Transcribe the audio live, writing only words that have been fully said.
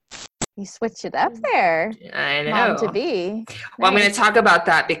You switch it up there. I know. Mom to be. Well, I'm going to talk about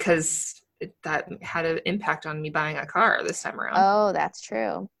that because that had an impact on me buying a car this time around. Oh, that's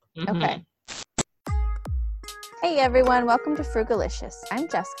true. Okay. Hey everyone, welcome to Frugalicious. I'm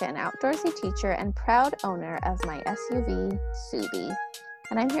Jessica, an outdoorsy teacher and proud owner of my SUV, Subi.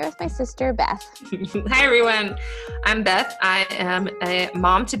 And I'm here with my sister, Beth. Hi everyone, I'm Beth. I am a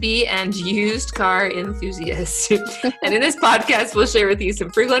mom-to-be and used car enthusiast. And in this podcast, we'll share with you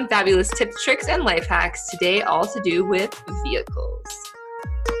some frugal and fabulous tips, tricks, and life hacks today, all to do with vehicles.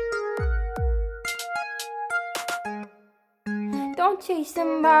 Don't chase the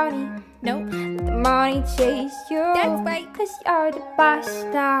money, nope, let the money chase you. That's right, cause you're the boss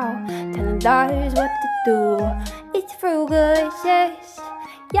now, telling daughters what to do. It's Frugalicious,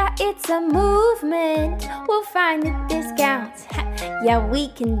 yeah, it's a movement. We'll find the discounts, yeah, we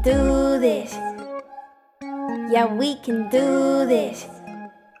can do this. Yeah, we can do this.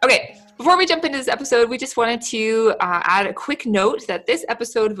 Okay. Before we jump into this episode, we just wanted to add a quick note that this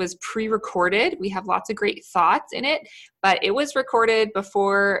episode was pre-recorded. We have lots of great thoughts in it, but it was recorded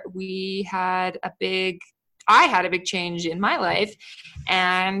before I had a big change in my life,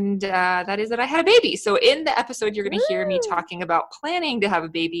 and that is that I had a baby. So in the episode, you're going to hear me talking about planning to have a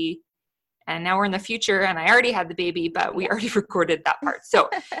baby, and now we're in the future, and I already had the baby, but we already recorded that part. So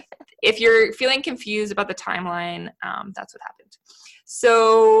if you're feeling confused about the timeline, that's what happened.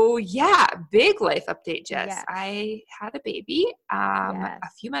 So yeah, big life update, Jess. Yes. I had a baby a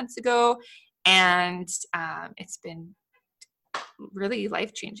few months ago, and it's been really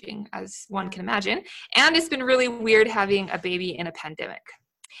life-changing, as one can imagine. And it's been really weird having a baby in a pandemic.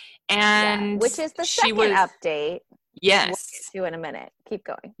 And which is the second update. Yes. We'll get to in a minute. Keep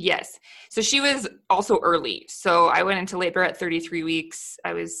going. Yes. So she was also early. So I went into labor at 33 weeks.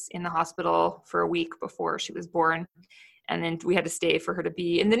 I was in the hospital for a week before she was born. And then we had to stay for her to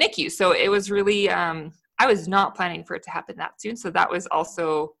be in the NICU. So it was really, I was not planning for it to happen that soon. So that was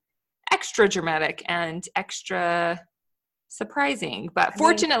also extra dramatic and extra surprising. But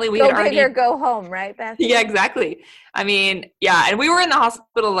fortunately, we had already... Go big or go home, right, Beth? Yeah, exactly. I mean, yeah. And we were in the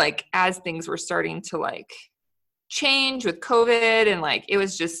hospital, like, as things were starting to, like, change with COVID. And, like, it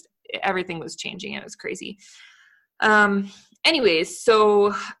was just, everything was changing. It was crazy. Anyways,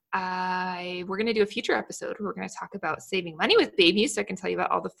 so we're going to do a future episode where we're going to talk about saving money with babies. So I can tell you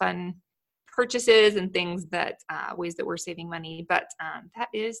about all the fun purchases and things that, ways that we're saving money. But that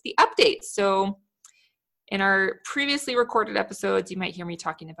is the update. So in our previously recorded episodes, you might hear me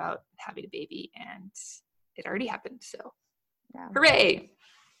talking about having a baby, and it already happened. So hooray.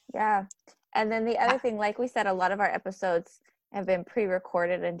 Yeah. And then the other thing, like we said, a lot of our episodes have been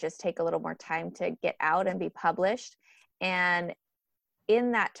pre-recorded and just take a little more time to get out and be published. And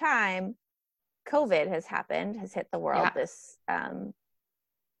in that time, COVID has hit the world, this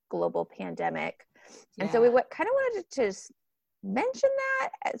global pandemic. And so we kind of wanted to just mention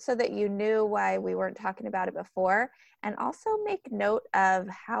that so that you knew why we weren't talking about it before, and also make note of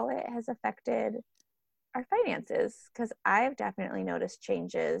how it has affected our finances, because I've definitely noticed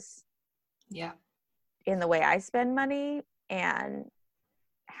changes in the way I spend money and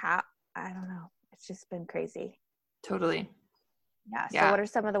how, I don't know, it's just been crazy. Totally. Yeah. So what are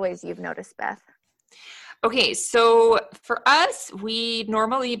some of the ways you've noticed, Beth? Okay. So for us, we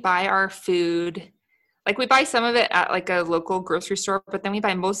normally buy our food, like we buy some of it at like a local grocery store, but then we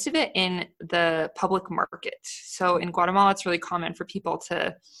buy most of it in the public market. So in Guatemala, it's really common for people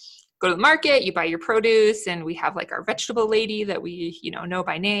to go to the market, you buy your produce, and we have like our vegetable lady that we, know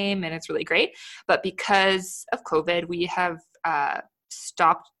by name, and it's really great. But because of COVID, we have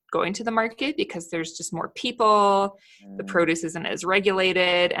stopped going to the market because there's just more people, the produce isn't as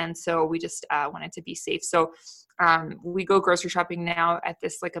regulated, and so we just wanted to be safe. So we go grocery shopping now at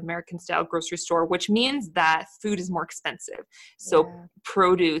this like American style grocery store, which means that food is more expensive. So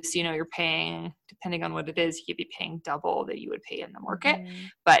produce, you're paying, depending on what it is, you could be paying double that you would pay in the market,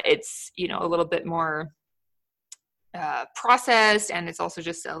 but it's, a little bit more processed, and it's also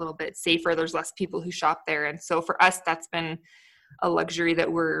just a little bit safer. There's less people who shop there. And so for us, that's been a luxury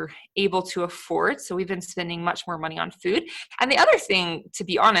that we're able to afford. So we've been spending much more money on food. And the other thing, to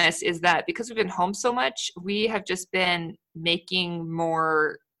be honest, is that because we've been home so much, we have just been making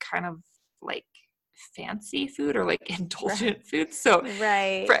more kind of like fancy food or like indulgent food. So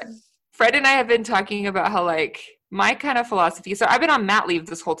Fred and I have been talking about how like my kind of philosophy. So I've been on mat leave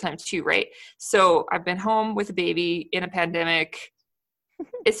this whole time too, right? So I've been home with a baby in a pandemic.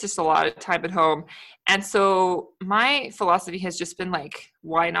 It's just a lot of time at home. And so my philosophy has just been like,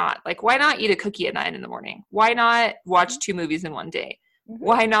 why not? Like, why not eat a cookie at 9 a.m? Why not watch 2 movies in one day?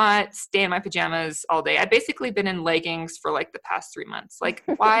 Why not stay in my pajamas all day? I've basically been in leggings for like the past 3 months. Like,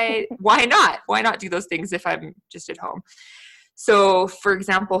 why not? Why not do those things if I'm just at home? So, for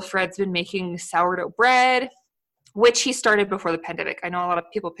example, Fred's been making sourdough bread, which he started before the pandemic. I know a lot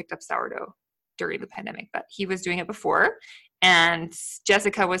of people picked up sourdough during the pandemic, but he was doing it before. And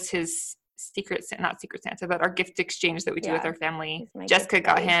Jessica was his not secret Santa, but our gift exchange that we do with our family. Jessica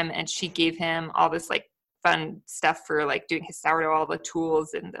got him, and she gave him all this like fun stuff for like doing his sourdough, all the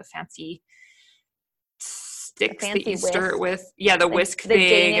tools and the fancy sticks that you stir it with. Yeah, the whisk thing. The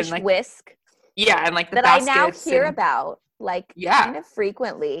Danish and like, whisk. Yeah, and like the that I now hear about like kind of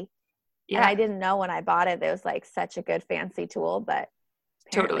frequently. Yeah. And I didn't know when I bought it, it was like such a good fancy tool, but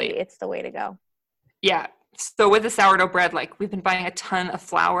apparently it's the way to go. Yeah. So with the sourdough bread, like we've been buying a ton of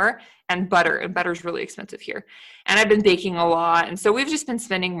flour and butter's really expensive here. And I've been baking a lot. And so we've just been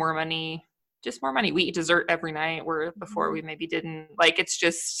spending more money. We eat dessert every night where before we maybe didn't. Like this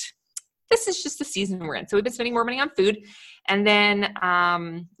is just the season we're in. So we've been spending more money on food, and then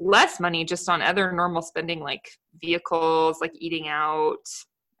less money just on other normal spending like vehicles, like eating out,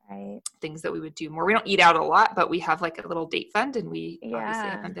 things that we would do more. We don't eat out a lot, but we have like a little date fund, and we obviously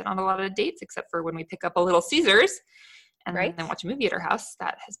haven't been on a lot of dates except for when we pick up a Little Caesars and then watch a movie at our house.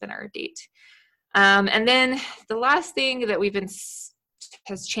 That has been our date. And then the last thing that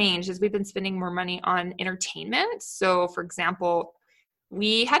has changed is we've been spending more money on entertainment. So for example,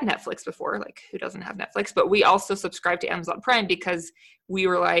 we had Netflix before, like who doesn't have Netflix, but we also subscribed to Amazon Prime because we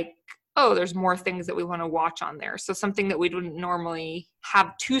were like, oh, there's more things that we want to watch on there. So something that we wouldn't normally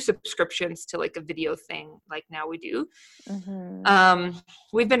have 2 subscriptions to, like a video thing, like now we do. Mm-hmm.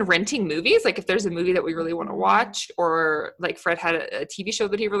 We've been renting movies. Like if there's a movie that we really want to watch, or like Fred had a TV show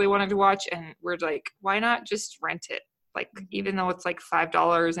that he really wanted to watch, and we're like, why not just rent it? Like, even though it's like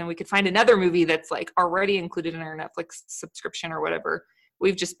 $5 and we could find another movie that's like already included in our Netflix subscription or whatever,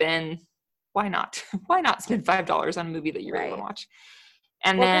 we've just been, why not? Why not spend $5 on a movie that you really want to watch?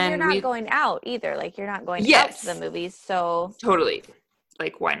 And then you're not going out either. Like you're not going out to the movies. So totally.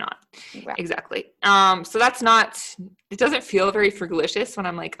 Like, why not? Right. Exactly. So that's not, it doesn't feel very frigalicious when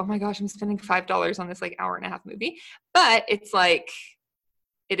I'm like, oh my gosh, I'm spending $5 on this like hour and a half movie. But it's like,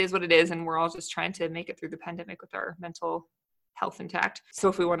 it is what it is. And we're all just trying to make it through the pandemic with our mental health intact. So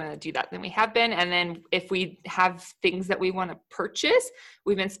if we want to do that, then we have been. And then if we have things that we want to purchase,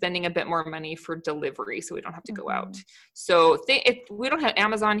 we've been spending a bit more money for delivery so we don't have to go out. So if we don't have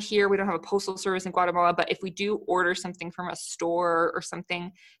Amazon here, we don't have a postal service in Guatemala, but if we do order something from a store or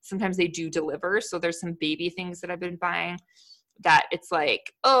something, sometimes they do deliver. So there's some baby things that I've been buying that it's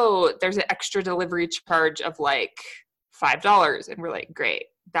like, oh, there's an extra delivery charge of like $5. And we're like, great.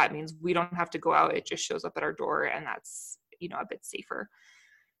 That means we don't have to go out. It just shows up at our door, and that's, a bit safer.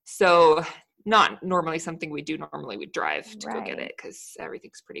 So not normally something we do. Normally we drive to go get it because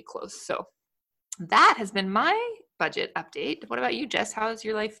everything's pretty close. So that has been my budget update. What about you, Jess? How has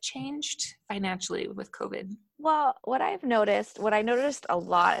your life changed financially with COVID? Well, what I noticed a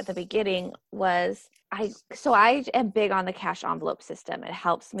lot at the beginning was I am big on the cash envelope system. It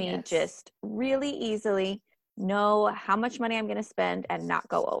helps me just really easily know how much money I'm going to spend and not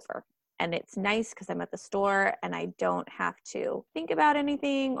go over. And it's nice because I'm at the store and I don't have to think about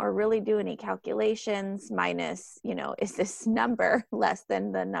anything or really do any calculations minus, is this number less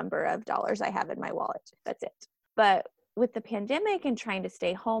than the number of dollars I have in my wallet? That's it. But with the pandemic and trying to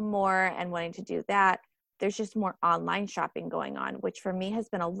stay home more and wanting to do that, there's just more online shopping going on, which for me has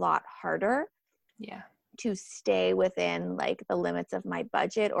been a lot harder. Yeah. To stay within like the limits of my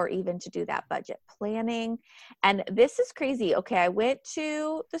budget or even to do that budget planning. And this is crazy. Okay. I went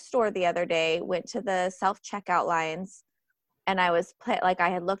to the store the other day, went to the self-checkout lines, and I was I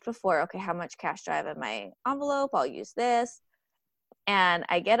had looked before, okay, how much cash do I have in my envelope? I'll use this. And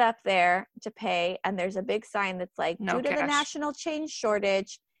I get up there to pay, and there's a big sign that's like, due to the national change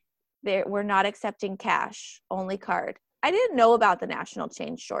shortage, we're not accepting cash, only card. I didn't know about the national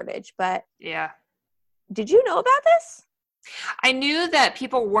change shortage, but did you know about this? I knew that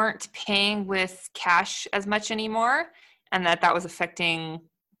people weren't paying with cash as much anymore, and that was affecting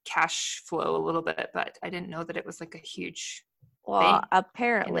cash flow a little bit, but I didn't know that it was like a huge thing.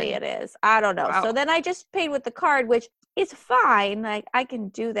 Apparently it is. I don't know. Wow. So then I just paid with the card, which is fine. Like I can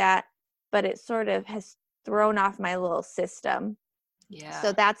do that, but it sort of has thrown off my little system. Yeah.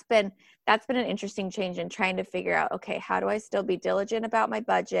 So that's been an interesting change in trying to figure out, okay, how do I still be diligent about my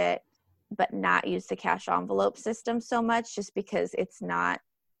budget but not use the cash envelope system so much, just because I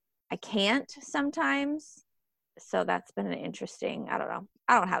can't sometimes. So that's been an interesting, I don't know.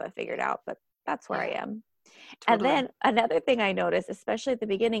 I don't have it figured out, but that's where I am. Totally. And then another thing I noticed, especially at the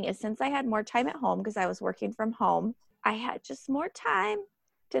beginning, is since I had more time at home because I was working from home, I had just more time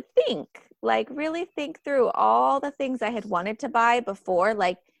to think, like really think through all the things I had wanted to buy before,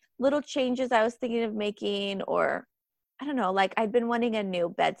 like little changes I was thinking of making, or I don't know, like I'd been wanting a new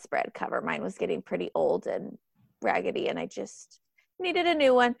bedspread cover. Mine was getting pretty old and raggedy and I just needed a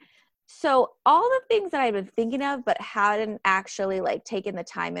new one. So all the things that I'd been thinking of but hadn't actually like taken the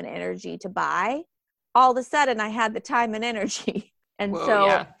time and energy to buy, all of a sudden I had the time and energy. And Whoa, so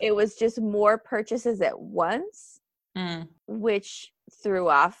yeah. it was just more purchases at once, which threw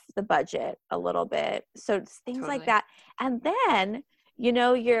off the budget a little bit. So it's things like that. And then, you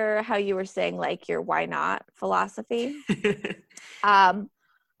know, how you were saying like your why not philosophy.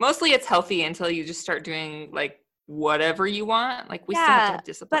 Mostly it's healthy until you just start doing like whatever you want. Like we still have to have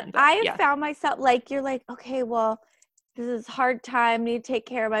discipline. But I have found myself like, you're like, okay, well, this is hard time. Need to take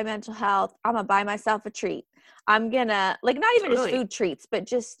care of my mental health. I'm gonna buy myself a treat. I'm gonna like not even just food treats, but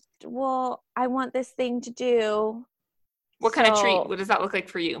just, well, I want this thing to do. What kind of treat? What does that look like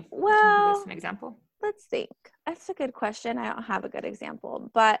for you? Well, can you give us an example? Let's think. That's a good question. I don't have a good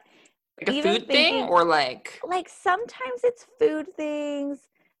example, but like a food thing or like sometimes it's food things.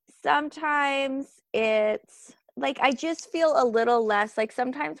 Sometimes it's like, I just feel a little less like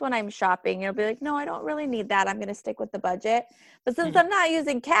sometimes when I'm shopping, you'll be like, no, I don't really need that. I'm going to stick with the budget. But since I'm not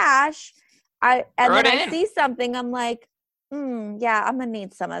using cash, I see something, I'm like, yeah, I'm going to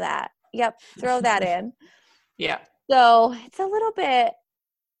need some of that. Yep. Throw that in. Yeah. So it's a little bit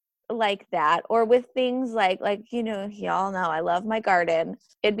like that. Or with things like, you know, y'all know I love my garden.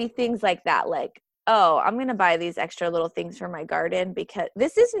 It'd be things like that. Like, oh, I'm going to buy these extra little things for my garden because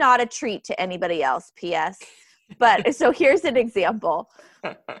this is not a treat to anybody else, P.S. But so here's an example.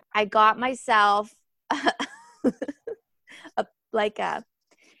 I got myself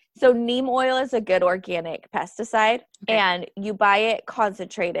so neem oil is a good organic pesticide, and you buy it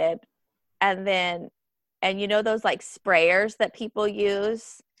concentrated, and you know those like sprayers that people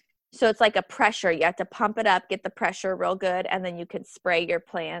use? So it's like a pressure. You have to pump it up, get the pressure real good, and then you can spray your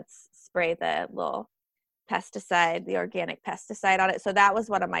plants, spray the little pesticide, the organic pesticide on it. So that was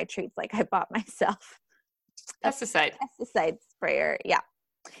one of my treats. Like I bought myself pesticide sprayer. Yeah.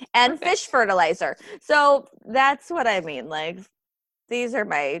 And fish fertilizer. So that's what I mean. Like these are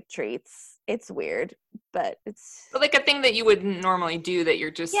my treats. It's weird, but it's like a thing that you wouldn't normally do that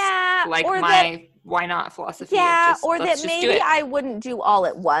you're just like or my why not philosophy. Yeah. Just, or that maybe I wouldn't do all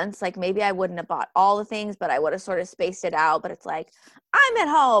at once. Like maybe I wouldn't have bought all the things, but I would have sort of spaced it out. But it's like, I'm at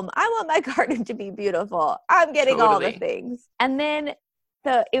home. I want my garden to be beautiful. I'm getting all the things. And then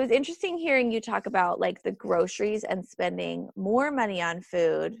it was interesting hearing you talk about like the groceries and spending more money on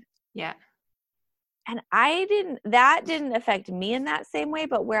food. Yeah. And that didn't affect me in that same way,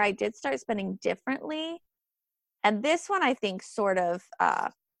 but where I did start spending differently. And this one I think sort of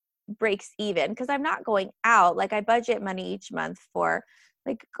breaks even because I'm not going out. Like I budget money each month for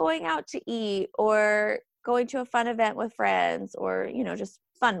like going out to eat or going to a fun event with friends or, you know, just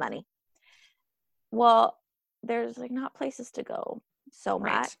fun money. Well, there's like not places to go so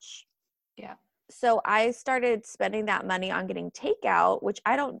much. Yeah. So I started spending that money on getting takeout, which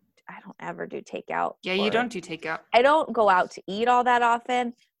I don't ever do takeout. Yeah, you don't do takeout. I don't go out to eat all that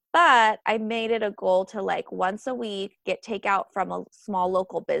often, but I made it a goal to like once a week get takeout from a small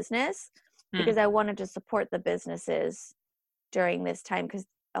local business because I wanted to support the businesses during this time because,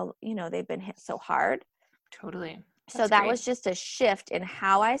 you know, they've been hit so hard. Totally. So that was just a shift in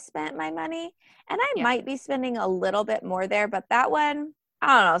how I spent my money. And I might be spending a little bit more there, but that one, I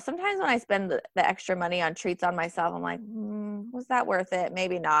don't know. Sometimes when I spend the extra money on treats on myself, I'm like, was that worth it?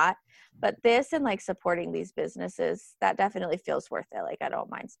 Maybe not. But this and like supporting these businesses, that definitely feels worth it. Like I don't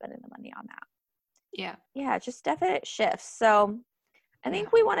mind spending the money on that. Yeah. Yeah, just definite shifts. So I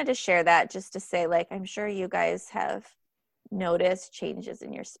think we wanted to share that just to say, like, I'm sure you guys have noticed changes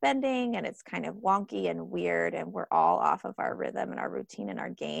in your spending and it's kind of wonky and weird and we're all off of our rhythm and our routine and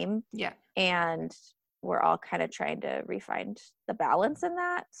our game. Yeah. And we're all kind of trying to refine the balance in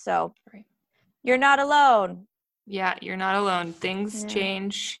that. So you're not alone. Yeah, you're not alone. Things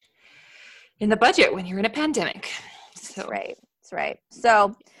change in the budget when you're in a pandemic. So. That's right.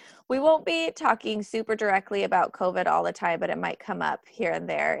 So we won't be talking super directly about COVID all the time, but it might come up here and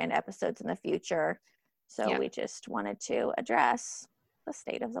there in episodes in the future. So we just wanted to address the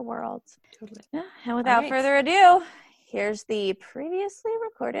state of the world. Totally. Yeah. And without further ado, here's the previously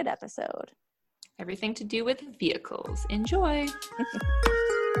recorded episode. Everything to do with vehicles. Enjoy.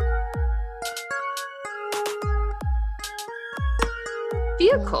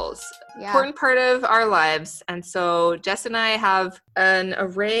 vehicles. Yeah. Important part of our lives. And so Jess and I have an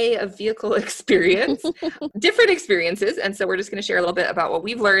array of vehicle experience, different experiences. And so we're just going to share a little bit about what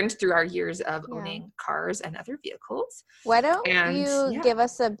we've learned through our years of owning cars and other vehicles. Why don't you give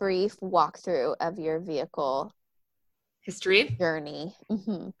us a brief walkthrough of your vehicle history journey?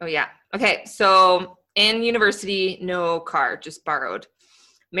 Mm-hmm. Oh, yeah. Okay. So in university, no car, just borrowed.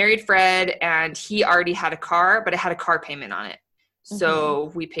 Married Fred, and he already had a car, but it had a car payment on it.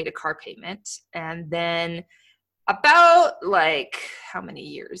 So we paid a car payment. And then about like how many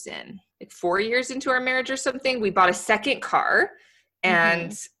years in? Like 4 years into our marriage or something, we bought a second car,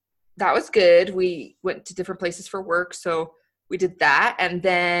 and that was good. We went to different places for work. So we did that. And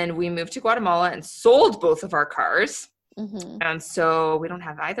then we moved to Guatemala and sold both of our cars. And so we don't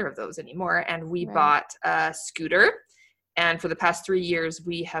have either of those anymore. And we bought a scooter. And for the past 3 years,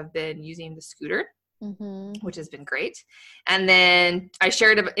 we have been using the scooter, which has been great. And then I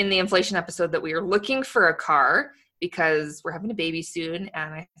shared in the inflation episode that we were looking for a car because we're having a baby soon.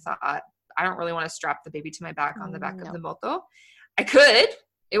 And I thought, I don't really want to strap the baby to my back on the back of the moto. I could.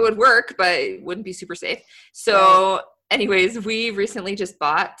 It would work, but it wouldn't be super safe. So anyways, we recently just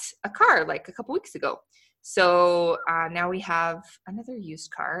bought a car like a couple weeks ago. So now we have another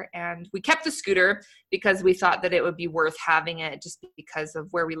used car, and we kept the scooter because we thought that it would be worth having it just because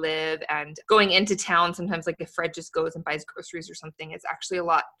of where we live and going into town. Sometimes like if Fred just goes and buys groceries or something, it's actually a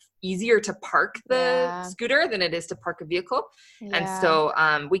lot easier to park the scooter than it is to park a vehicle. And so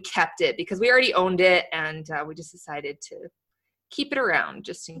we kept it because we already owned it, and we just decided to keep it around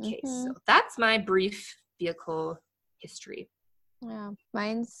just in case. So that's my brief vehicle history. Yeah,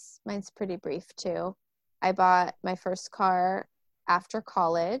 mine's pretty brief too. I bought my first car after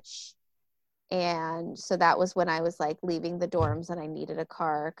college. And so that was when I was like leaving the dorms and I needed a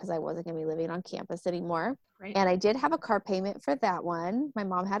car because I wasn't going to be living on campus anymore. Right. And I did have a car payment for that one. My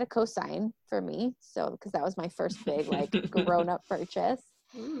mom had a cosign for me. So, because that was my first big like grown up purchase.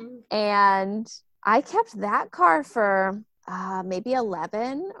 And I kept that car for maybe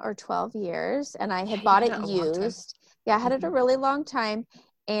 11 or 12 years. And I had bought it used. Yeah, I had it a really long time.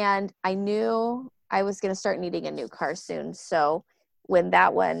 And I knew I was going to start needing a new car soon. So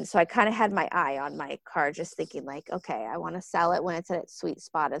I kind of had my eye on my car, just thinking like, okay, I want to sell it when it's at its sweet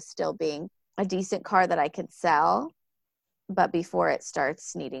spot of still being a decent car that I could sell, but before it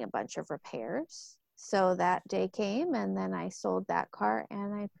starts needing a bunch of repairs. So that day came, and then I sold that car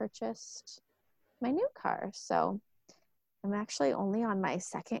and I purchased my new car. So I'm actually only on my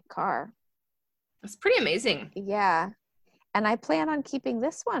second car. That's pretty amazing. Yeah. And I plan on keeping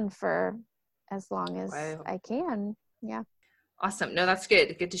this one for as long as I can. Yeah. Awesome. No, that's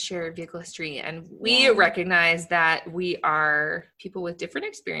good. Good to share vehicle history. And we recognize that we are people with different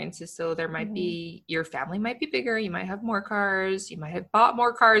experiences. So there might be, your family might be bigger. You might have more cars. You might have bought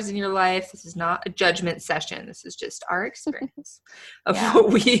more cars in your life. This is not a judgment session. This is just our experience of what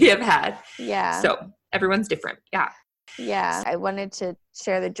we have had. Yeah. So everyone's different. Yeah. Yeah. I wanted to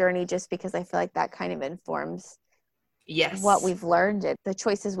share the journey just because I feel like that kind of informs what we've learned, the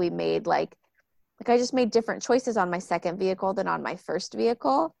choices we made. Like I just made different choices on my second vehicle than on my first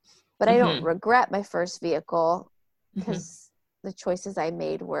vehicle, but I don't regret my first vehicle because the choices I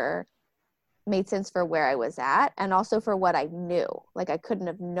made made sense for where I was at and also for what I knew. Like I couldn't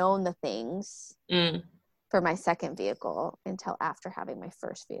have known the things for my second vehicle until after having my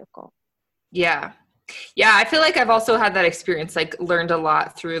first vehicle. Yeah. Yeah, I feel like I've also had that experience, like learned a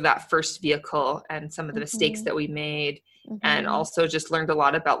lot through that first vehicle and some of the mistakes that we made. And also just learned a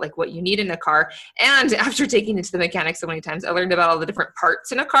lot about like what you need in a car. And after taking it to the mechanic so many times, I learned about all the different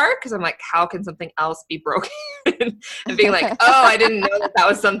parts in a car because I'm like, how can something else be broken? And being like, oh, I didn't know that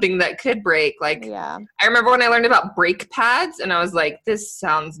was something that could break. Like, I remember when I learned about brake pads and I was like, this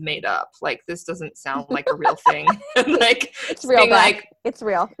sounds made up. Like, this doesn't sound like a real thing. Like, it's real. Like, it's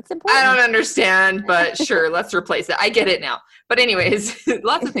real. It's important. I don't understand, but sure, let's replace it. I get it now. But anyways,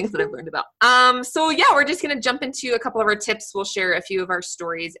 lots of things that I've learned about. So yeah, we're just going to jump into a couple of our tips. We'll share a few of our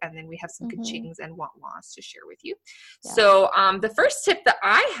stories, and then we have some ka-chings and want-wahs to share with you. Yeah. So the first tip that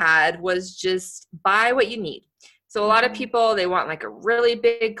I had was just buy what you need. So a lot of people, they want like a really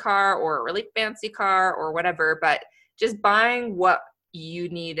big car or a really fancy car or whatever, but just buying what you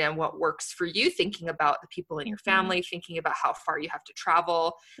need and what works for you, thinking about the people in your family, thinking about how far you have to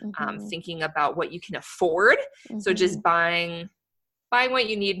travel, thinking about what you can afford. So just buying buying what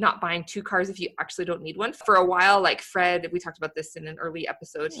you need, not buying 2 cars if you actually don't need one. For a while, like Fred, we talked about this in an early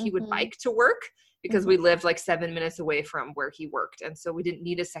episode, he would bike to work because we lived like 7 minutes away from where he worked. And so we didn't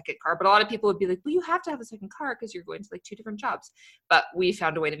need a second car. But a lot of people would be like, well, you have to have a second car because you're going to like 2 different jobs. But we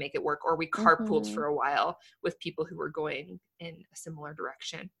found a way to make it work, or we carpooled for a while with people who were going in a similar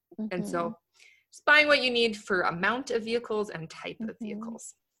direction. And so just buying what you need for amount of vehicles and type of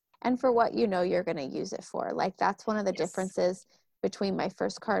vehicles. And for what you know you're going to use it for. Like that's one of the differences between my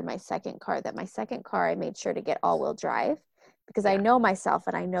first car and my second car, that my second car, I made sure to get all-wheel drive because I know myself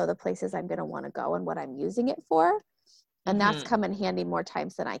and I know the places I'm going to want to go and what I'm using it for. And that's come in handy more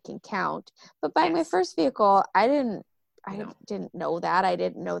times than I can count. But buying my first vehicle, I didn't know that. I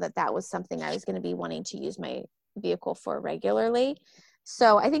didn't know that that was something I was going to be wanting to use my vehicle for regularly.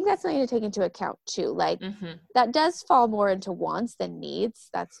 So I think that's something to take into account too. Like that does fall more into wants than needs.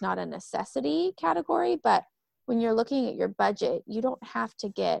 That's not a necessity category, but when you're looking at your budget, you don't have to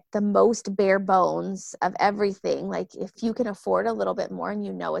get the most bare bones of everything. Like if you can afford a little bit more and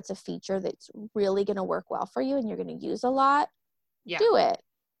you know it's a feature that's really going to work well for you and you're going to use a lot, do it.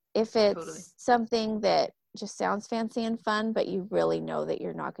 If it's something that just sounds fancy and fun, but you really know that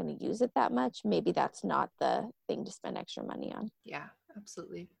you're not going to use it that much, maybe that's not the thing to spend extra money on. Yeah,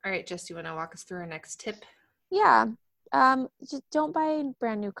 absolutely. All right, Jess, do you want to walk us through our next tip? Yeah. Just don't buy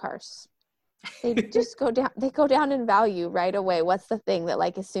brand new cars. They just go down in value right away. What's the thing that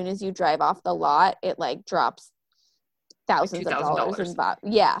like as soon as you drive off the lot, it like drops thousands of dollars in value?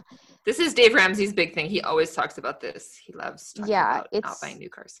 Yeah. This is Dave Ramsey's big thing. He always talks about this. He loves talking about not buying new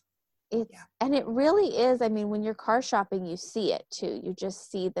cars. And it really is. I mean, when you're car shopping, you see it too. You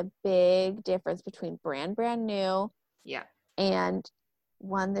just see the big difference between brand new and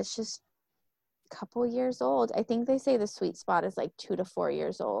one that's just a couple years old. I think they say the sweet spot is like 2 to 4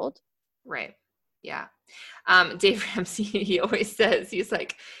 years old. Right. Yeah. Dave Ramsey, he always says, he's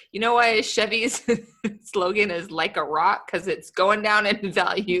like, you know why Chevy's slogan is like a rock? Because it's going down in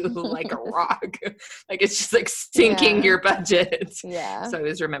value like a rock. Like it's just like sinking your budget. Yeah. So I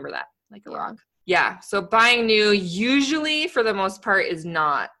always remember that, like a rock. Yeah. So buying new usually for the most part is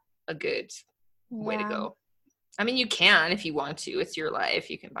not a good way to go. I mean, you can if you want to. It's your life.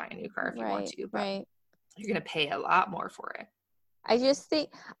 You can buy a new car if you want to, but you're going to pay a lot more for it. I just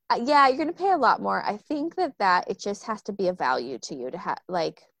think, you're going to pay a lot more. I think that it just has to be a value to you to have,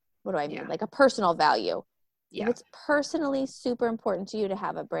 like, what do I mean? Like a personal value. Yeah. If it's personally super important to you to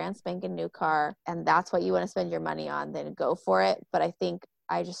have a brand spanking new car and that's what you want to spend your money on, then go for it. But I think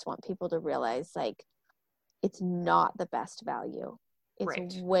I just want people to realize like, it's not the best value.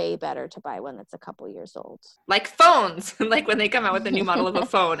 It's way better to buy one that's a couple years old. Like phones, like when they come out with a new model of a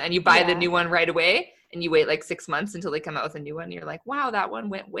phone and you buy the new one right away and you wait like 6 months until they come out with a new one. You're like, wow, that one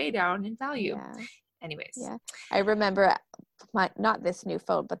went way down in value. Yeah. Anyways. Yeah. I remember not this new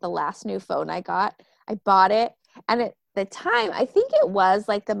phone, but the last new phone I got, I bought it. And at the time, I think it was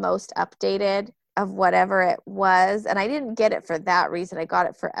like the most updated of whatever it was. And I didn't get it for that reason. I got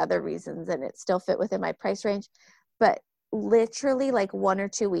it for other reasons and it still fit within my price range. But literally like 1 or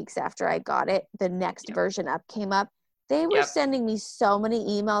 2 weeks after I got it, the next version up came up. They were sending me so many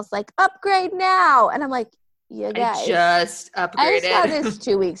emails like upgrade now. And I'm like, you guys, I just upgraded. I just got this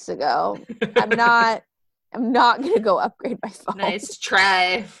 2 weeks ago. I'm not going to go upgrade my phone. Nice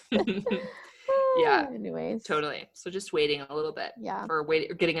try. Yeah. Anyways. Totally. So just waiting a little bit. Yeah. Or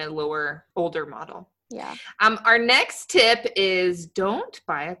getting a older model. Yeah. Our next tip is don't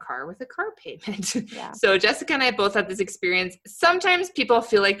buy a car with a car payment. Yeah. So Jessica and I both had this experience. Sometimes people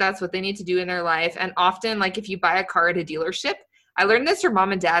feel like that's what they need to do in their life. And often, like if you buy a car at a dealership, I learned this from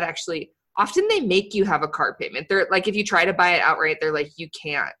mom and dad actually, often they make you have a car payment. They're like, if you try to buy it outright, they're like, you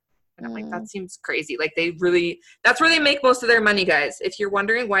can't. And I'm like, that seems crazy. Like that's where they make most of their money, guys. If you're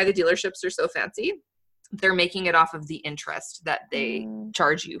wondering why the dealerships are so fancy, they're making it off of the interest that they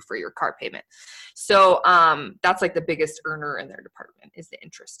charge you for your car payment. So that's like the biggest earner in their department is the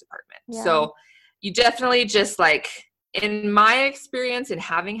interest department. Yeah. So you definitely just like, in my experience in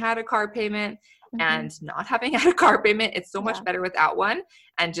having had a car payment and not having had a car payment, it's so much better without one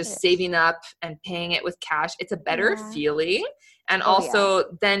and just saving up and paying it with cash. It's a better feeling. And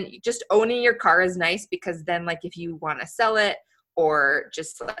also then just owning your car is nice because then like if you want to sell it or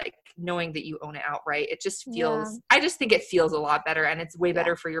just like knowing that you own it outright, it just feels, I just think it feels a lot better and it's way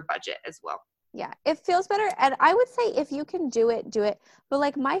better for your budget as well. Yeah, it feels better. And I would say if you can do it, do it. But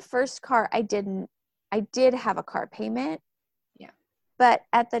like my first car, I did have a car payment. Yeah. But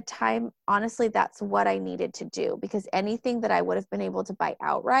at the time, honestly, that's what I needed to do because anything that I would have been able to buy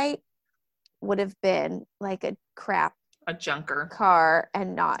outright would have been like a crap a junker car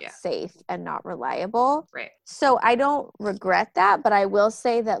and not Yeah. safe and not reliable. Right. So I don't regret that, but I will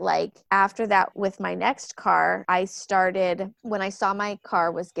say that like after that with my next car, I started when I saw my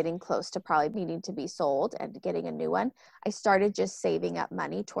car was getting close to probably needing to be sold and getting a new one, I started just saving up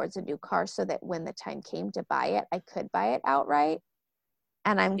money towards a new car so that when the time came to buy it, I could buy it outright.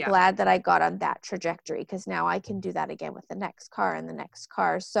 And I'm Yeah. glad that I got on that trajectory because now I can do that again with the next car and the next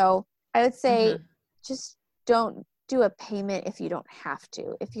car. So I would say just don't do a payment if you don't have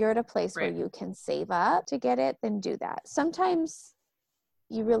to. If you're at a place where Right. you can save up to get it, then do that. Sometimes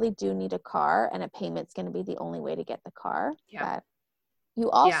you really do need a car and a payment's going to be the only way to get the car. Yeah. But you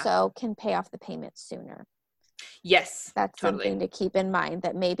also can pay off the payment sooner. Yes. That's totally. something to keep in mind,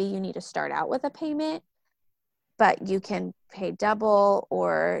 that maybe you need to start out with a payment, but you can pay double,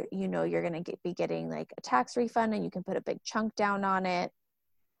 or you know you're going to be getting like a tax refund and you can put a big chunk down on it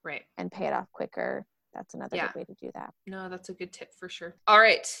Right. and pay it off quicker. That's another Yeah. good way to do that. No, that's a good tip for sure. All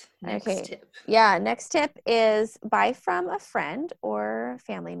right. Next Okay. tip. Yeah, next tip is buy from a friend or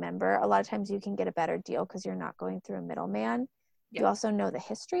family member. A lot of times you can get a better deal because you're not going through a middleman. Yeah. You also know the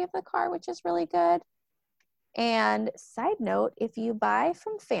history of the car, which is really good. And side note, if you buy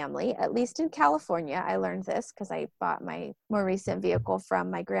from family, at least in California, I learned this because I bought my more recent vehicle from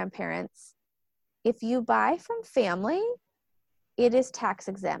my grandparents. If you buy from family, it is tax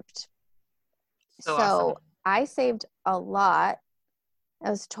exempt. So awesome. I saved a lot. It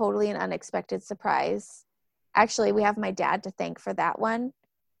was totally an unexpected surprise. Actually, we have my dad to thank for that one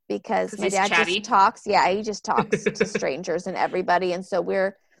because my dad chatty. just talks. Yeah, he just talks to strangers and everybody. And so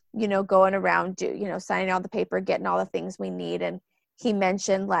we're, you know, going around, signing all the paper, getting all the things we need. And he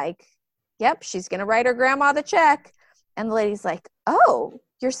mentioned like, yep, she's going to write her grandma the check. And the lady's like, oh,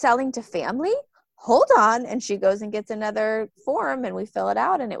 you're selling to family? Hold on. And she goes and gets another form and we fill it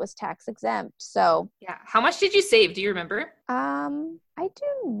out and it was tax exempt. So yeah. How much did you save? Do you remember? I do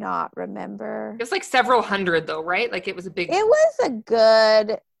not remember. It was like several hundred though, right? Like it was a big. It was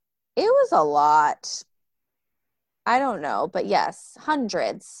a lot. I don't know, but yes,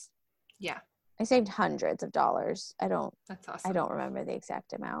 hundreds. Yeah. I saved hundreds of dollars. That's awesome. I don't remember the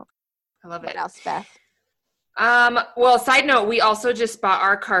exact amount. I love What it. else, Beth? Well, side note, we also just bought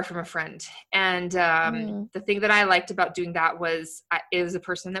our car from a friend. And the thing that I liked about doing that was it was a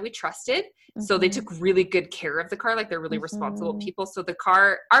person that we trusted. So they took really good care of the car. Like they're really responsible people. So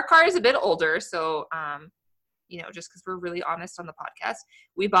our car is a bit older. So, just because we're really honest on the podcast,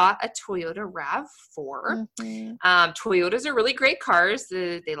 we bought a Toyota RAV4. Toyotas are really great cars.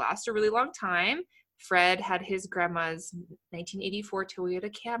 They last a really long time. Fred had his grandma's 1984 Toyota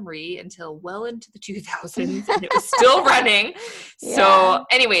Camry until well into the 2000s, and it was still running. Yeah. So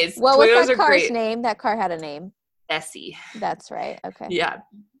anyways, what Toyotas was that are car's great. name? That car had a name. Essie. That's right. Okay. Yeah.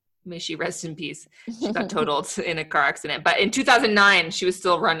 May she rest in peace. She got totaled in a car accident. But in 2009, she was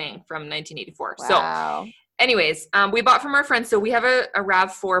still running from 1984. Wow. So anyways, we bought from our friends. So we have a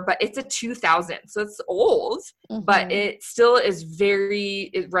RAV4, but it's a 2000. So it's old, but it still is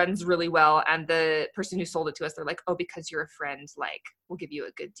it runs really well. And the person who sold it to us, they're like, oh, because you're a friend, like we'll give you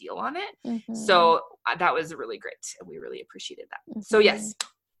a good deal on it. So that was really great. And we really appreciated that. So yes.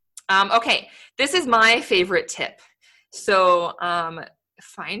 Okay. This is my favorite tip. So,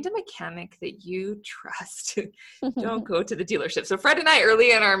 find a mechanic that you trust. Don't go to the dealership. So Fred and I,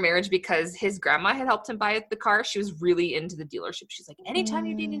 early in our marriage, because his grandma had helped him buy the car, she was really into the dealership. She's like, anytime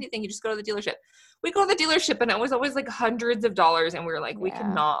you need anything, you just go to the dealership. We go to the dealership and it was always like hundreds of dollars. And we were like, we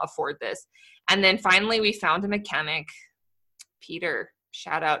cannot afford this. And then finally we found a mechanic, Peter.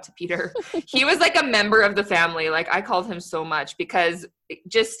 Shout out to Peter. He was like a member of the family. Like I called him so much because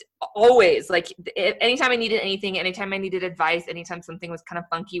just always like anytime I needed anything, anytime I needed advice, anytime something was kind of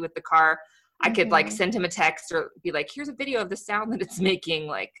funky with the car, I could like send him a text or be like, here's a video of the sound that it's making.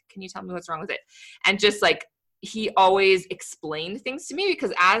 Like, can you tell me what's wrong with it? And just like, he always explained things to me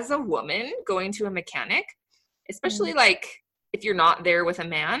because as a woman going to a mechanic, especially like if you're not there with a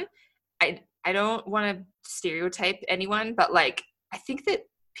man, I don't want to stereotype anyone, but like, I think that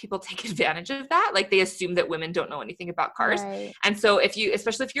people take advantage of that. Like they assume that women don't know anything about cars. Right. And so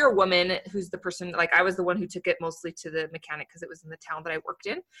especially if you're a woman who's the person, like I was the one who took it mostly to the mechanic because it was in the town that I worked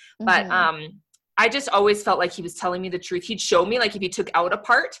in. But I just always felt like he was telling me the truth. He'd show me, like if he took out a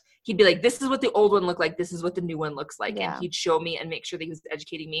part, he'd be like, this is what the old one looked like. This is what the new one looks like. Yeah. And he'd show me and make sure that he was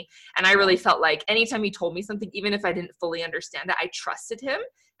educating me. And I really felt like anytime he told me something, even if I didn't fully understand it, I trusted him.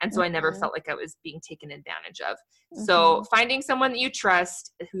 And so I never felt like I was being taken advantage of. So finding someone that you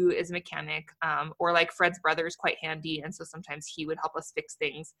trust who is a mechanic, or like Fred's brother is quite handy. And so sometimes he would help us fix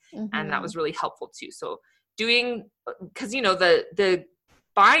things. And that was really helpful too. So because the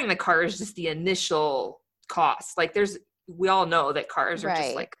buying the car is just the initial cost. Like we all know that cars are just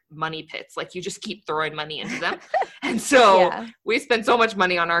Right. like money pits. Like you just keep throwing money into them. And so Yeah. we spend so much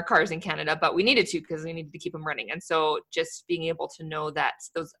money on our cars in Canada, but we needed to because we needed to keep them running. And so just being able to know that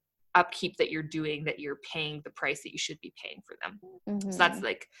those upkeep that you're doing, that you're paying the price that you should be paying for them. Mhm. So that's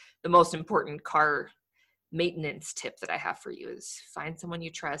like the most important car maintenance tip that I have for you is find someone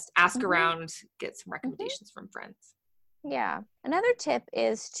you trust, ask Mhm. around, get some recommendations from friends. Yeah. Another tip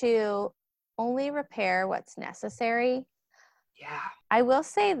is to only repair what's necessary. Yeah. I will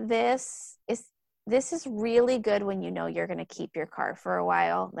say this is really good when you know you're going to keep your car for a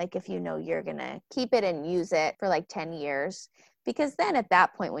while. Like if you know you're going to keep it and use it for like 10 years, because then at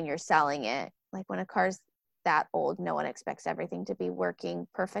that point when you're selling it, like when a car's that old, no one expects everything to be working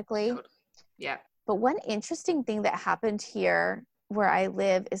perfectly. Totally. Yeah. But one interesting thing that happened here where I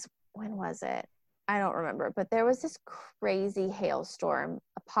live is, when was it? I don't remember, but there was this crazy hailstorm,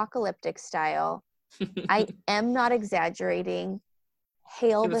 apocalyptic style. I am not exaggerating.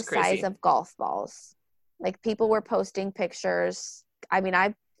 Hail It was the size crazy. of golf balls. Like people were posting pictures. I mean,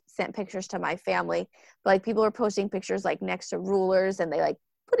 I sent pictures to my family, but like people were posting pictures like next to rulers and they like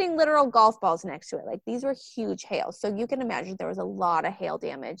putting literal golf balls next to it. Like these were huge hail. So you can imagine there was a lot of hail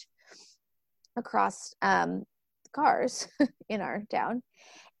damage across cars in our town.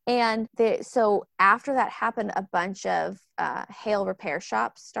 And so after that happened, a bunch of hail repair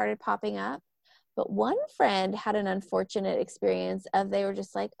shops started popping up. But one friend had an unfortunate experience of they were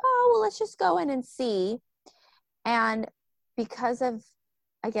just like, oh, well, let's just go in and see. And because of,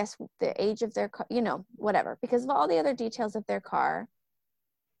 I guess, the age of their car, whatever, because of all the other details of their car,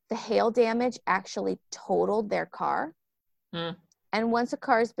 the hail damage actually totaled their car. Mm. And once a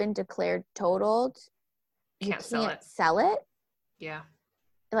car has been declared totaled, you Can't sell it. sell it. Yeah.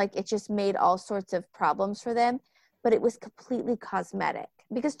 Like it just made all sorts of problems for them, but it was completely cosmetic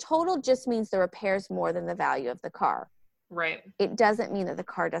because total just means the repair's more than the value of the car. Right. It doesn't mean that the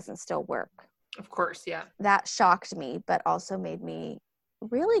car doesn't still work. Of course. Yeah. That shocked me, but also made me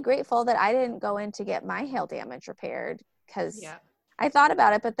really grateful that I didn't go in to get my hail damage repaired because I thought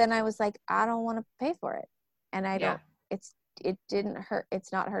about it, but then I was like, I don't want to pay for it. And I don't, it didn't hurt.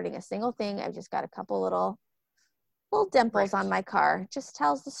 It's not hurting a single thing. I've just got a couple little dimples on my car. Just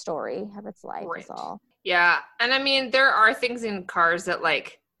tells the story of its life is all. Yeah. And I mean, there are things in cars that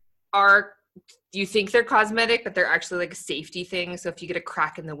like you think they're cosmetic, but they're actually like a safety thing. So if you get a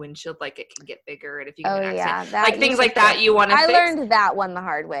crack in the windshield, like it can get bigger. And if you get an accident, like things like that you want to fix. I learned that one the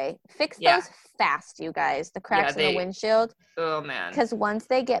hard way. Fix those fast, you guys. The cracks in the windshield. Oh man. Because once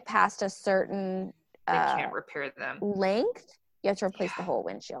they get past a certain they can't repair them. Length, you have to replace the whole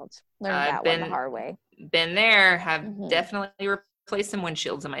windshield. Learned that one the hard way. Been there, have definitely replaced some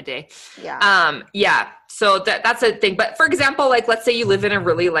windshields in my day. Yeah. So that's a thing. But for example, like let's say you live in a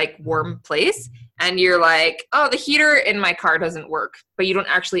really like warm place and you're like, oh, the heater in my car doesn't work, but you don't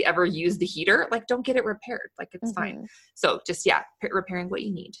actually ever use the heater. Like don't get it repaired. Like it's fine. So just repairing what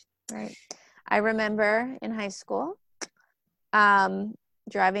you need. Right. I remember in high school, driving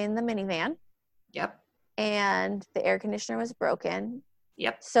the minivan. Yep. And the air conditioner was broken.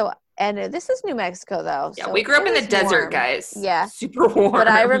 Yep. So, and this is New Mexico though. Yeah, so we grew up in the desert, warm. guys. Yeah. Super warm. But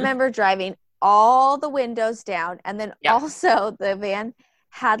I remember driving all the windows down. And then also the van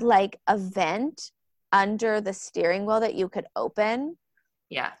had like a vent under the steering wheel that you could open.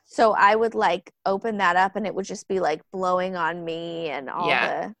 Yeah. So I would like open that up and it would just be like blowing on me and all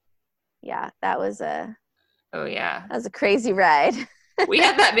that was that was a crazy ride. We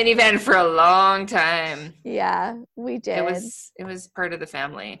had that minivan for a long time. Yeah, we did. It was part of the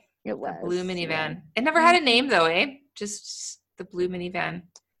family. It was. The blue minivan. Yeah. It never had a name though, eh? Just the blue minivan.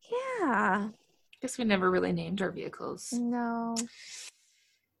 Yeah. Guess we never really named our vehicles. No.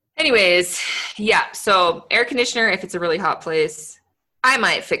 Anyways, so air conditioner, if it's a really hot place, I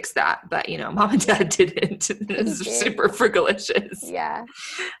might fix that, but mom and dad didn't. It's super frugalicious. Yeah.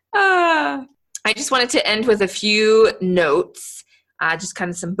 I just wanted to end with a few notes, just kind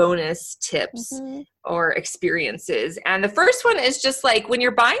of some bonus tips or experiences. And the first one is just like when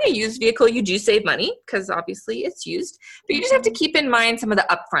you're buying a used vehicle, you do save money because obviously it's used, but you just have to keep in mind some of the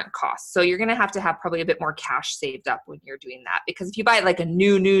upfront costs. So you're going to have probably a bit more cash saved up when you're doing that, because if you buy like a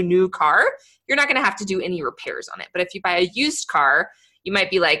new car, you're not going to have to do any repairs on it. But if you buy a used car, you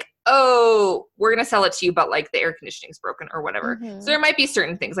might be like, oh, we're going to sell it to you, but like the air conditioning's broken or whatever. So there might be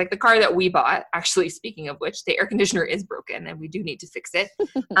certain things like the car that we bought, actually, speaking of which, the air conditioner is broken and we do need to fix it.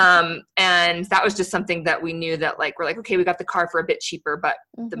 And that was just something that we knew that like, we're like, okay, we got the car for a bit cheaper, but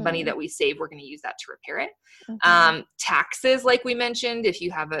the money that we save, we're going to use that to repair it. Taxes, like we mentioned, if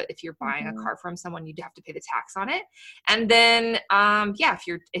you're buying a car from someone, you do have to pay the tax on it. And then,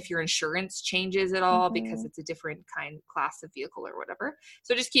 if your insurance changes at all because it's a different class of vehicle or whatever.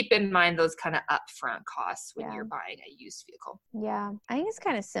 So just keep in mind those kind of upfront costs when you're buying a used vehicle. Yeah. I think it's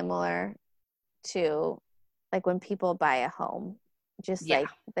kind of similar to like when people buy a home, just like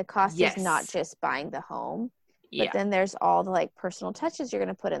the cost is not just buying the home, but then there's all the like personal touches you're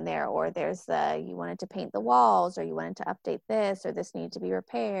going to put in there, or there's you wanted to paint the walls, or you wanted to update this, or this needed to be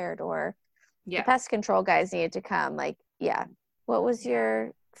repaired, or the pest control guys needed to come. Like, what was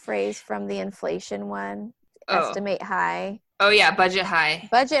your phrase from the inflation one? Estimate high. Oh yeah, budget high.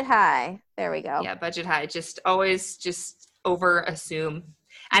 Budget high. There we go. Yeah, budget high. Just always over assume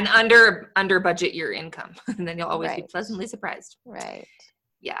and under budget your income, and then you'll always be pleasantly surprised. Right.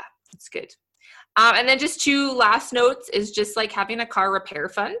 Yeah, it's good. And then just 2 last notes is just like having a car repair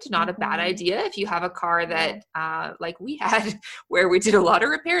fund, not a bad idea. If you have a car that like we had where we did a lot of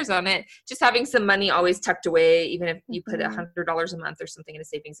repairs on it, just having some money always tucked away, even if you put $100 a month or something in a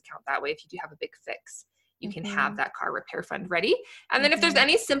savings account that way, if you do have a big fix, you can have that car repair fund ready. And then if there's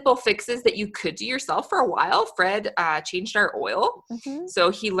any simple fixes that you could do yourself for a while, Fred changed our oil. So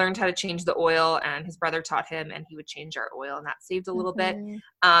he learned how to change the oil, and his brother taught him, and he would change our oil, and that saved a little bit.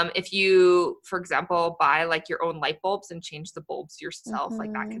 If you, for example, buy like your own light bulbs and change the bulbs yourself,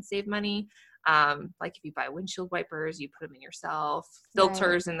 like that can save money. Like if you buy windshield wipers, you put them in yourself,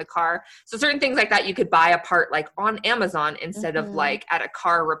 filters in the car. So certain things like that you could buy apart like on Amazon instead of like at a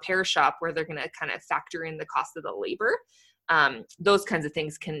car repair shop where they're going to kind of factor in the cost of the labor. Those kinds of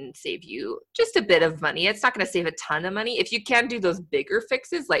things can save you just a bit of money. It's not going to save a ton of money. If you can do those bigger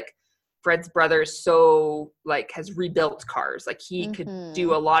fixes, like Fred's brother has rebuilt cars. Like he could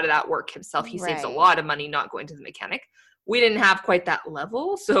do a lot of that work himself. He saves a lot of money not going to the mechanic. We didn't have quite that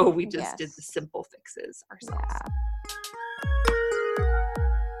level, so we just did the simple fixes ourselves.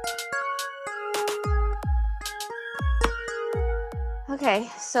 Okay,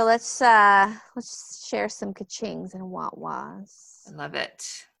 so let's share some ka-chings and wah-wahs. I love it.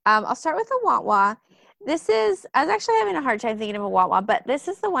 I'll start with a wah-wah. I was actually having a hard time thinking of a wah-wah, but this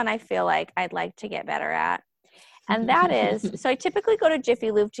is the one I feel like I'd like to get better at. And that is, so I typically go to Jiffy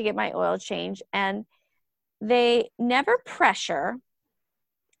Lube to get my oil change, and they never pressure,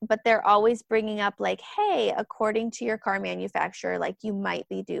 but they're always bringing up like, hey, according to your car manufacturer, like you might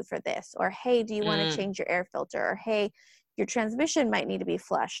be due for this, or hey, do you want to change your air filter, or hey, your transmission might need to be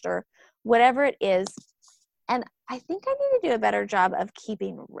flushed, or whatever it is. And I think I need to do a better job of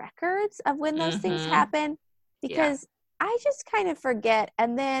keeping records of when those things happen, because I just kind of forget.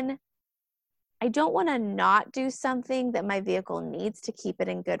 And then I don't want to not do something that my vehicle needs to keep it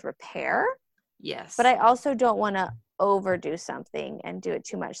in good repair. Yes. But I also don't want to overdo something and do it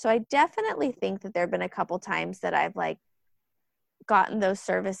too much. So I definitely think that there have been a couple times that I've like gotten those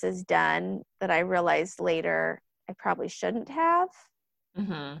services done that I realized later I probably shouldn't have.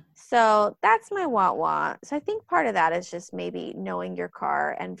 So that's my wah-wah. So I think part of that is just maybe knowing your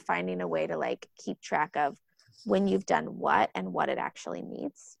car and finding a way to like keep track of when you've done what and what it actually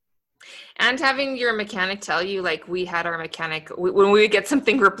needs. And having your mechanic tell you, like we had our mechanic, when we would get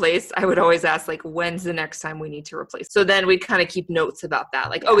something replaced, I would always ask like, when's the next time we need to replace? So then we'd kind of keep notes about that.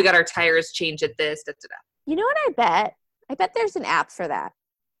 Like, oh, we got our tires changed at this, da, da, da. You know what I bet? I bet there's an app for that.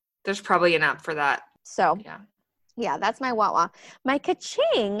 There's probably an app for that. So yeah, that's my wah-wah. My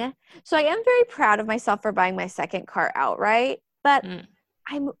ka-ching. So I am very proud of myself for buying my second car outright, but my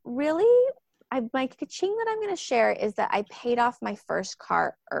ka-ching that I'm going to share is that I paid off my first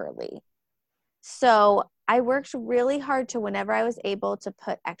car early. So I worked really hard to, whenever I was able to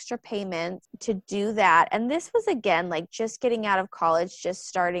put extra payments, to do that. And this was, again, like just getting out of college, just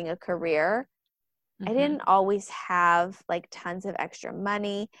starting a career. I didn't always have like tons of extra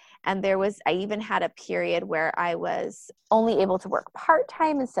money. And I even had a period where I was only able to work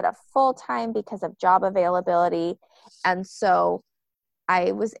part-time instead of full-time because of job availability. And so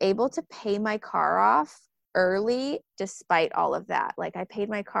I was able to pay my car off early despite all of that. Like I paid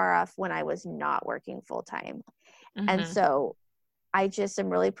my car off when I was not working full-time. And so I just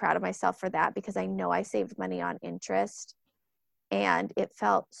am really proud of myself for that, because I know I saved money on interest. And it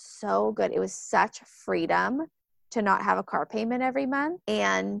felt so good. It was such freedom to not have a car payment every month.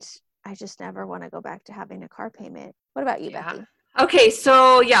 And I just never want to go back to having a car payment. What about you, Becky? Okay,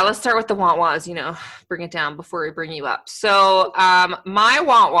 so yeah, let's start with the want-wants, bring it down before we bring you up. So my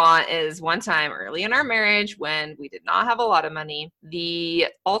want-want is one time early in our marriage when we did not have a lot of money, the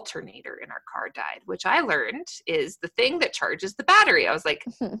alternator in our car died, which I learned is the thing that charges the battery. I was like,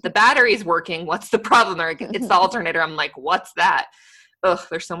 the battery's working. What's the problem? They're like, it's the alternator. I'm like, what's that? Ugh,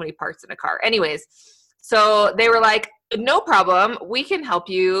 there's so many parts in a car. Anyways, so they were like, no problem. We can help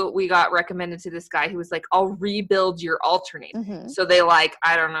you. We got recommended to this guy who was like, I'll rebuild your alternator. Mm-hmm. So they I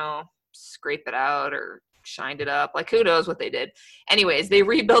don't know, scrape it out or shined it up. Like, who knows what they did. Anyways, they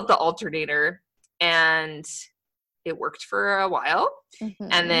rebuilt the alternator and it worked for a while. Mm-hmm.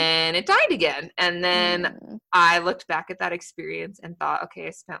 And then it died again. And then I looked back at that experience and thought, okay, I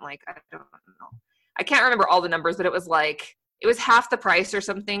spent I don't know. I can't remember all the numbers, but it was half the price or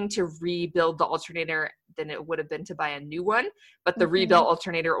something to rebuild the alternator than it would have been to buy a new one. But the rebuilt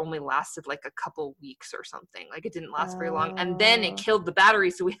alternator only lasted a couple weeks or something. It didn't last very long. And then it killed the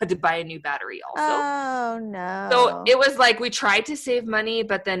battery. So we had to buy a new battery also. Oh, no. So it was we tried to save money,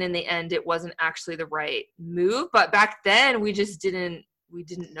 but then in the end, it wasn't actually the right move. But back then we just didn't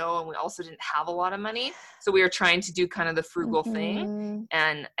know. And we also didn't have a lot of money. So we were trying to do kind of the frugal thing.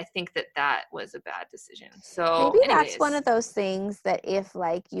 And I think that was a bad decision. So maybe that's one of those things that if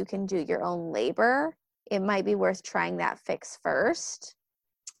you can do your own labor, it might be worth trying that fix first.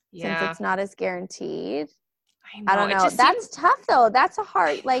 Yeah. Since it's not as guaranteed. I don't know. That's tough though. That's a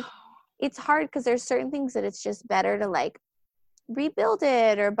hard, it's hard because there's certain things that it's just better to rebuild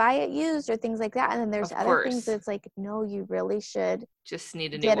it or buy it used or things like that. And then there's other things that's no, you really should just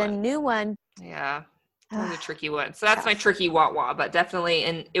need get a new one. Yeah. That was a tricky one. So that's my tricky wah-wah, but definitely.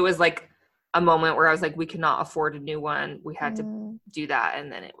 And it was a moment where I was we could not afford a new one. We had to do that. And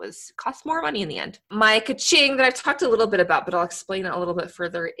then it cost more money in the end. My ka-ching that I've talked a little bit about, but I'll explain it a little bit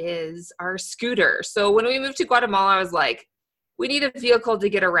further, is our scooter. So when we moved to Guatemala, I was we need a vehicle to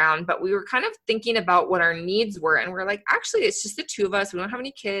get around, but we were kind of thinking about what our needs were. And we're actually, it's just the two of us. We don't have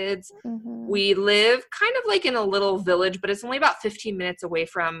any kids. Mm-hmm. We live kind of in a little village, but it's only about 15 minutes away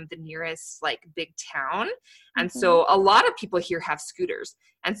from the nearest big town. And so a lot of people here have scooters.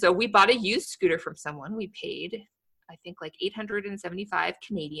 And so we bought a used scooter from someone. We paid, I think 875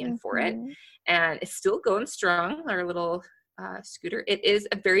 Canadian for it. And it's still going strong, our little scooter. It is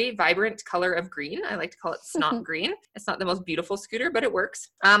a very vibrant color of green. I like to call it snot green. It's not the most beautiful scooter, but it works.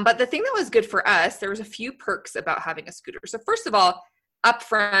 But the thing that was good for us, there was a few perks about having a scooter. So first of all,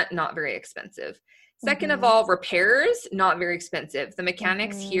 upfront, not very expensive. Second of all, repairs, not very expensive. The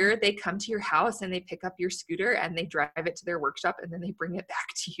mechanics here, they come to your house and they pick up your scooter and they drive it to their workshop and then they bring it back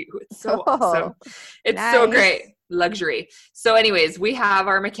to you. It's so awesome. It's so great. Luxury. So anyways, we have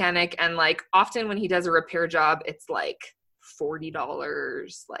our mechanic and often when he does a repair job, it's $40,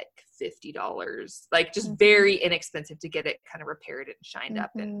 $50, just very inexpensive to get it kind of repaired and shined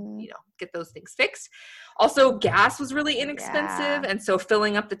up and, get those things fixed. Also, gas was really inexpensive. And so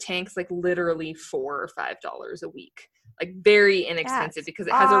filling up the tanks, literally $4 or $5 a week, very inexpensive because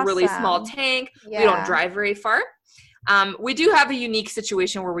it has a really small tank. Yeah. We don't drive very far. We do have a unique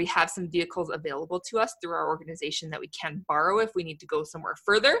situation where we have some vehicles available to us through our organization that we can borrow if we need to go somewhere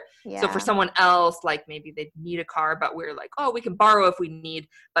further. Yeah. So for someone else, maybe they need a car, but we're we can borrow if we need,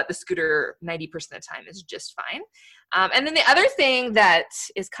 but the scooter 90% of the time is just fine. And then the other thing that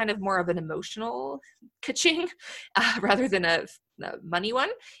is kind of more of an emotional ka-ching rather than a money one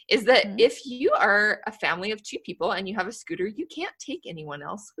is that if you are a family of two people and you have a scooter, you can't take anyone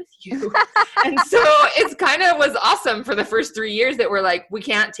else with you. And so it's kind of was awesome for the first 3 years that we're we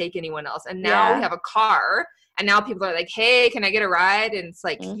can't take anyone else. And now we have a car and now people are hey, can I get a ride? And it's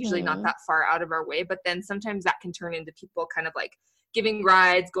usually not that far out of our way, but then sometimes that can turn into people kind of giving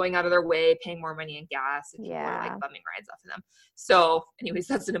rides, going out of their way, paying more money in gas, and people are bumming rides off of them. So anyways,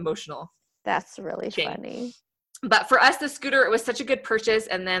 that's an emotional That's really thing. Funny. But for us, the scooter, it was such a good purchase.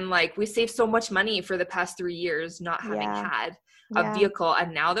 And then we saved so much money for the past 3 years not having had a vehicle.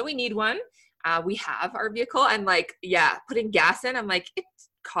 And now that we need one, we have our vehicle and putting gas in, I'm it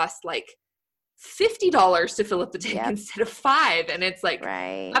costs $50 to fill up the tank instead of $5. And it's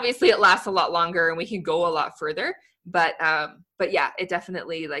obviously it lasts a lot longer and we can go a lot further. But yeah, it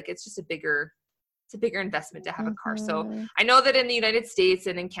definitely it's just a bigger investment to have a car. So I know that in the United States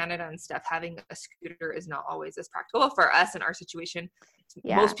and in Canada and stuff, having a scooter is not always as practical. For us in our situation,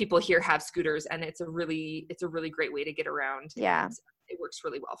 most people here have scooters and it's a really great way to get around. Yeah. And it works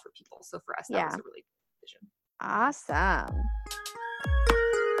really well for people. So for us, that was a really good decision. Awesome.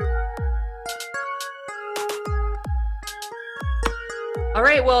 All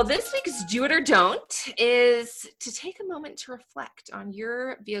right, well, this week's Do It or Don't is to take a moment to reflect on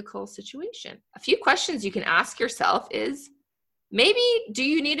your vehicle situation. A few questions you can ask yourself is, maybe do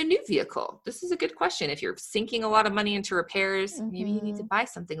you need a new vehicle? This is a good question. If you're sinking a lot of money into repairs, maybe you need to buy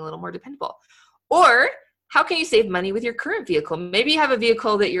something a little more dependable. Or how can you save money with your current vehicle? Maybe you have a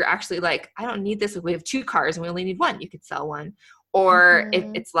vehicle that you're actually like, I don't need this. We have 2 cars and we only need 1. You could sell one. Or if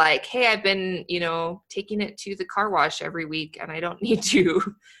it's like, hey, I've been, taking it to the car wash every week and I don't need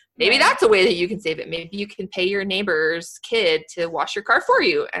to. Maybe that's a way that you can save it. Maybe you can pay your neighbor's kid to wash your car for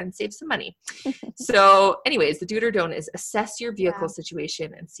you and save some money. So anyways, the do it or don't is assess your vehicle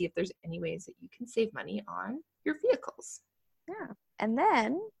situation and see if there's any ways that you can save money on your vehicles. Yeah. And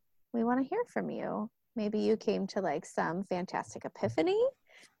then we want to hear from you. Maybe you came to like some fantastic epiphany.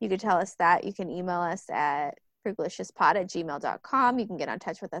 You could tell us that. You can email us at frugaliciouspod@gmail.com. You can get in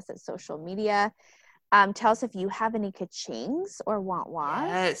touch with us at social media. Tell us if you have any ka-chings or want-wants.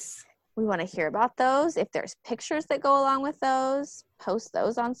 Yes. We want to hear about those. If there's pictures that go along with those, post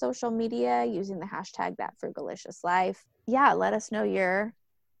those on social media using the hashtag #ThatFrugalicious_Life. Yeah, let us know your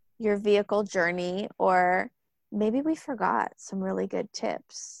vehicle journey, or maybe we forgot some really good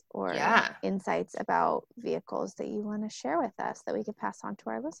tips or insights about vehicles that you want to share with us that we could pass on to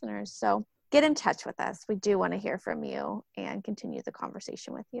our listeners. So get in touch with us. We do want to hear from you and continue the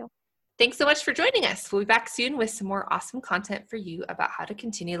conversation with you. Thanks so much for joining us. We'll be back soon with some more awesome content for you about how to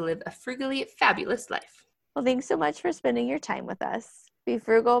continue to live a frugally fabulous life. Well, thanks so much for spending your time with us. Be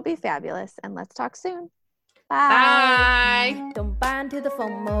frugal, be fabulous, and let's talk soon. Bye. Bye. Don't buy into the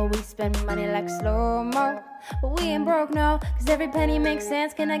FOMO, we spend money like slow-mo. But we ain't broke, no, cause every penny makes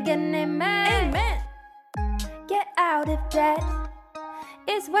sense. Can I get an amen? Amen. Get out of debt.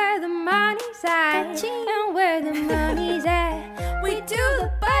 It's where the money's at. And where the money's at, we do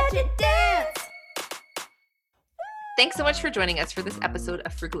the budget dance. Thanks so much for joining us for this episode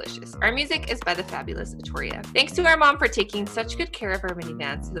of Frugalicious. Our music is by the fabulous Atoria. Thanks to our mom for taking such good care of our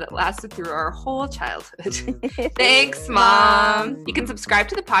minivan so that it lasted through our whole childhood. Thanks, Mom. You can subscribe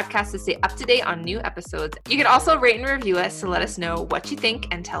to the podcast to stay up to date on new episodes. You can also rate and review us to let us know what you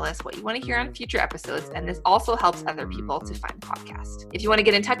think and tell us what you want to hear on future episodes. And this also helps other people to find the podcast. If you want to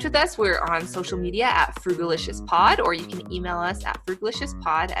get in touch with us, we're on social media at FrugaliciouspOd, or you can email us at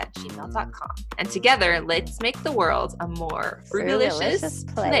frugaliciouspod@gmail.com. And together, let's make the world a more frugalicious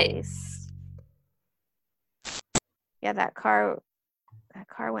place. Yeah, that car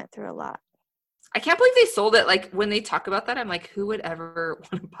went through a lot. I can't believe they sold it. Like, when they talk about that, I'm like, who would ever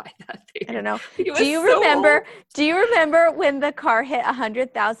want to buy that thing? I don't know. Do you remember when the car hit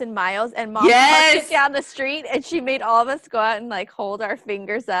 100,000 miles and Mom parked it down the street and she made all of us go out and like hold our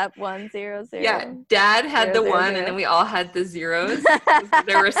fingers up 100. Yeah, Dad had the 1 and then we all had the zeros.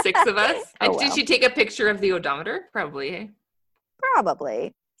 There were 6 of us. And did she take a picture of the odometer? Probably. Hey?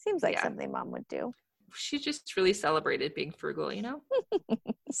 Probably. Seems like something Mom would do. She just really celebrated being frugal,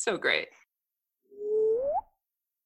 So great.